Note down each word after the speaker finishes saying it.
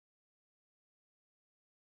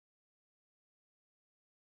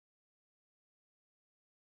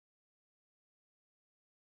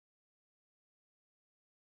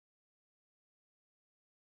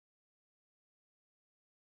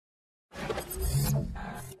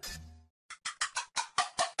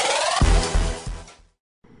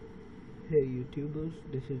Hey YouTubers,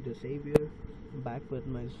 this is the Savior, back with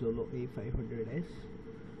my Solo A500S.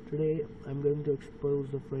 Today I'm going to expose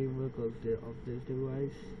the framework of this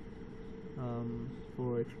device.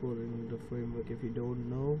 For exposing the framework, if you don't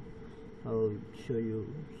know, I'll show you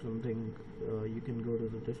something. You can go to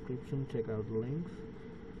the description, check out the links.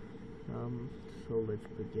 So let's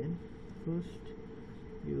begin. First,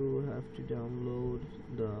 you have to download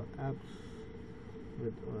the apps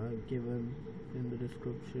with given in the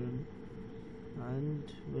description, and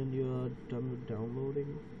when you are done with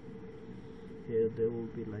downloading, here there will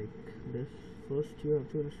be like this. First you have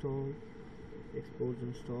to install Xposed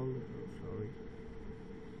installer.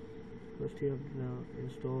 First you have to now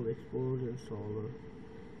install Xposed installer,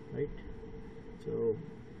 right? So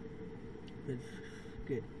let's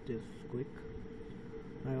get this quick.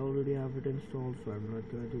 I already have it installed, so I'm not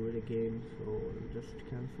going to do it again, so I'll just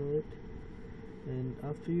cancel it. And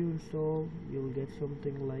after you install, you'll get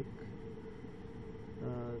something like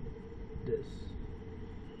this.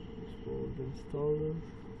 Xposed installer,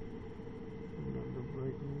 and on the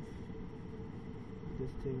brightness,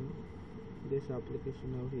 this application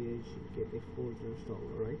out here, you should get Xposed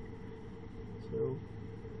installer, right? So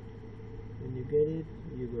when you get it,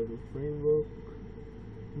 you go to framework,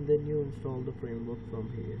 and then you install the framework from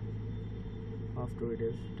here. After it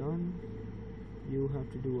is done, you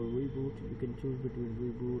have to do a reboot. You can choose between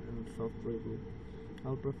reboot and soft reboot.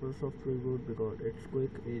 I'll prefer soft reboot because it's quick.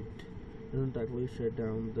 It doesn't actually shut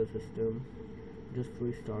down the system, just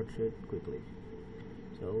restarts it quickly.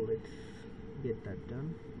 So let's get that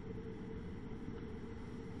done.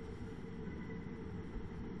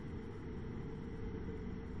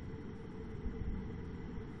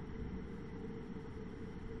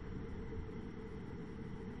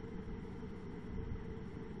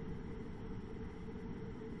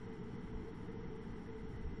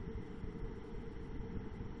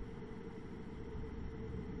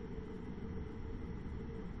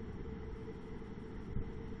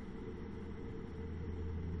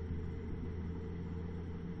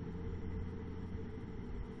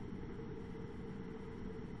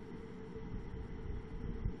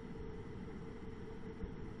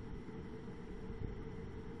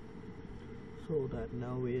 So that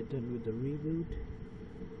now we're done with the reboot,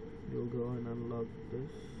 we'll go and unlock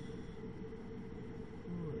this.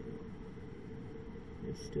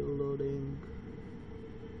 It's still loading.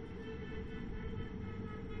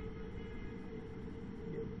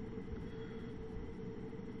 Yep.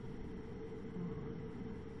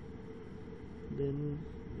 Then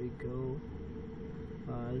we go.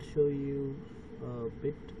 I'll show you a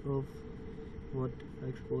bit of what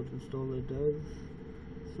Xposed installer does.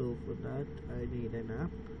 So for that I need an app.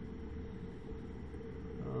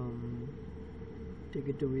 Take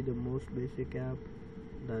it to be the most basic app,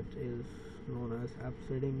 that is known as app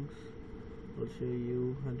settings. I'll show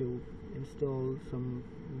you how to install some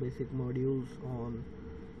basic modules on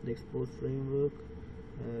the Xposed framework,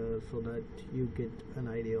 so that you get an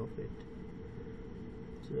idea of it.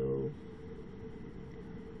 So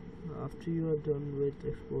after you are done with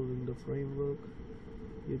exposing the framework,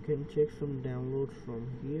 you can check some downloads from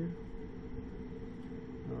here.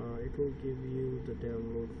 It will give you the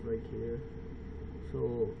downloads right here.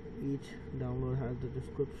 So each download has the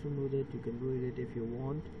description with it. You can read it if you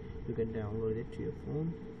want. You can download it to your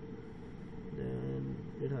phone. Then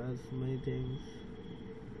it has many things.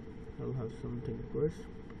 I'll have something crisp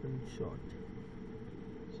and short.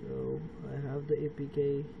 So I have the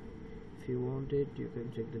APK. If you want it, you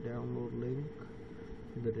can check the download link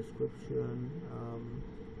in the description.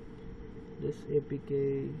 This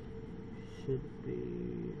APK should be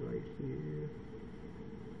right here.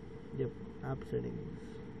 Yep, app settings.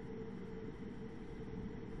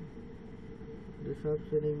 This app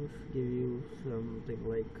settings give you something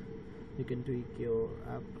like you can tweak your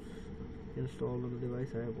apps installed on the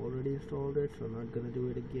device. I have already installed it, so I'm not gonna do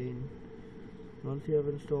it again. Once you have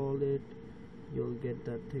installed it, you'll get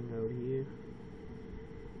that thing out here,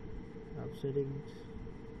 app settings,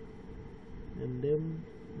 and then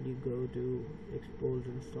you go to Xposed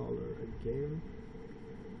installer again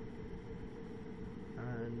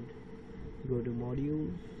and go to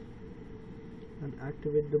modules and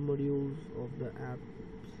activate the modules of the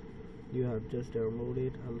apps you have just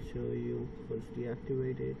downloaded. I'll show you. First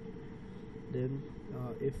deactivate it, then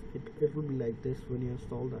if it will be like this when you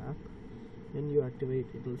install the app. When you activate,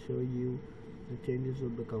 it will show you the changes will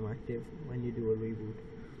become active when you do a reboot.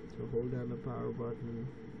 So hold down the power button,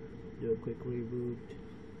 do a quick reboot,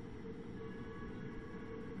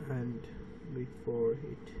 and wait for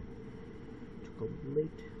it to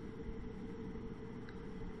complete.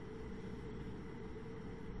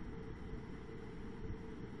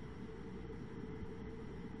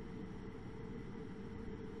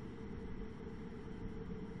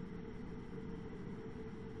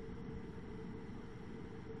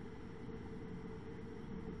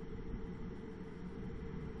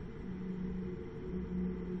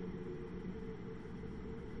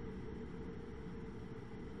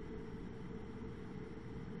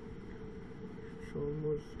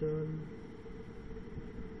 almost done.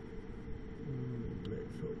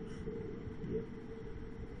 Let's hope so. Yep.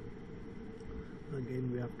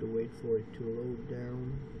 Again, we have to wait for it to load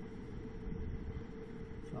down.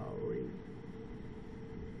 Sorry.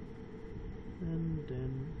 And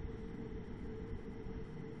then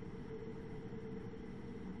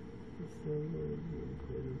increase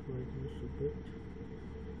the brightness a bit.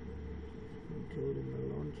 Including my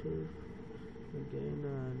launcher again,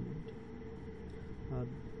 and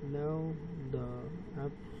now the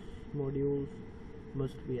apps modules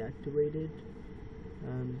must be activated,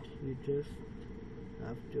 and you just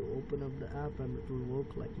have to open up the app and it will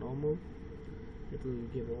work like normal. It will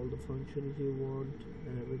give all the functions you want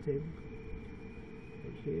and everything.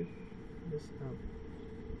 Right here, this app.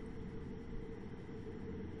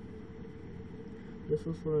 This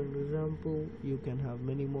is for an example. You can have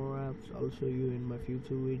many more apps. I'll show you in my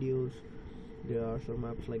future videos. There are some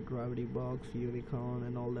apps like Gravity Box, Unicorn,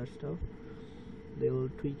 and all that stuff. They will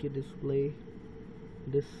tweak your display.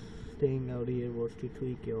 This thing out here was to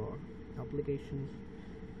tweak your applications.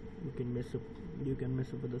 You can mess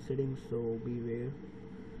up with the settings, so beware.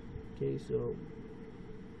 Okay, so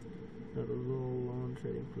that was all on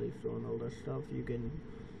setting, play store, and all that stuff. You can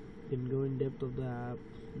go in depth of the app.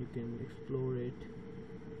 You can explore it.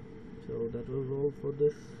 So that was all for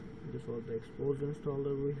this. This was the Xposed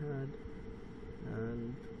installer we had,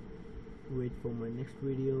 and wait for my next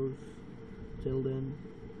videos. Till then,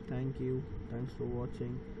 thank you. Thanks for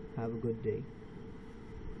watching. Have a good day.